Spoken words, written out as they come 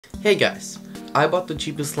Hey guys, I bought the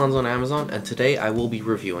cheapest lens on Amazon and today I will be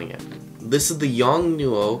reviewing it. This is the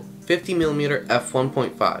Yongnuo 50mm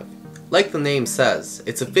f1.5. Like the name says,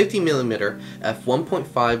 it's a 50mm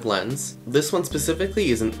f1.5 lens. This one specifically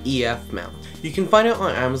is an EF mount. You can find it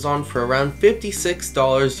on Amazon for around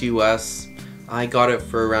 $56 US. I got it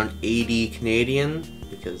for around 80 Canadian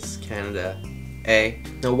because Canada A.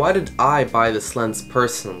 Now why did I buy this lens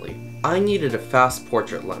personally? I needed a fast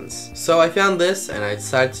portrait lens, so I found this and I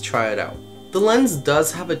decided to try it out. The lens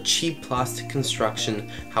does have a cheap plastic construction,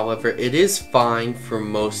 however it is fine for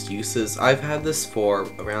most uses. I've had this for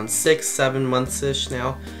around 6-7 months-ish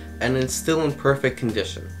now, and it's still in perfect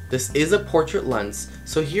condition. This is a portrait lens,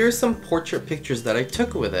 so here are some portrait pictures that I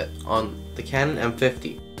took with it on the Canon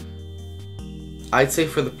M50. I'd say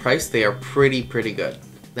for the price they are pretty good.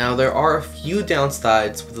 Now there are a few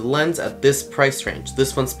downsides with the lens at this price range.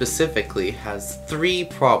 This one specifically has 3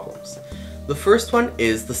 problems. The first one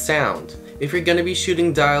is the sound. If you're going to be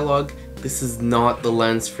shooting dialogue, this is not the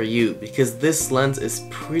lens for you because this lens is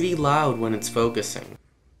pretty loud when it's focusing.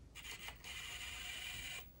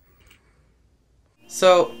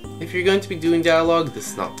 So, if you're going to be doing dialogue,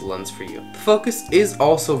 this is not the lens for you. The focus is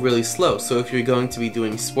also really slow, so if you're going to be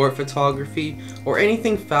doing sport photography or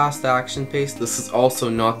anything fast action paced, this is also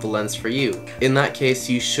not the lens for you. In that case,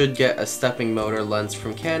 you should get a stepping motor lens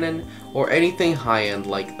from Canon or anything high-end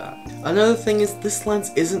like that. Another thing is this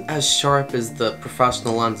lens isn't as sharp as the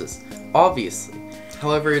professional lenses, obviously.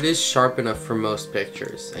 However, it is sharp enough for most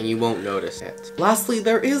pictures, and you won't notice it. Lastly,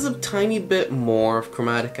 there is a tiny bit more of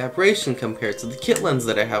chromatic aberration compared to the kit lens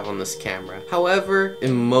that I have on this camera. However,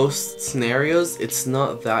 in most scenarios, it's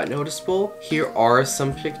not that noticeable. Here are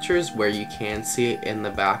some pictures where you can see it in the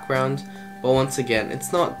background, but once again,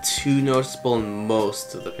 it's not too noticeable in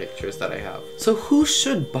most of the pictures that I have. So who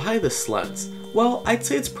should buy this lens? Well, I'd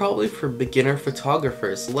say it's probably for beginner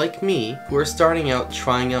photographers like me who are starting out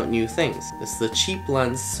trying out new things. This is a cheap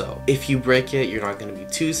lens, so if you break it, you're not going to be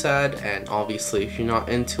too sad, and obviously if you're not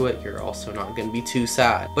into it, you're also not going to be too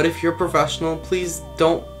sad. But if you're a professional, please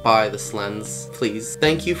don't buy this lens, please.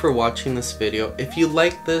 Thank you for watching this video. If you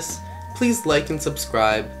like this, please like and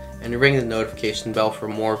subscribe, and ring the notification bell for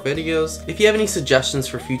more videos. If you have any suggestions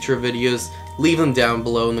for future videos, leave them down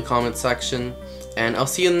below in the comment section, and I'll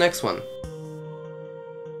see you in the next one.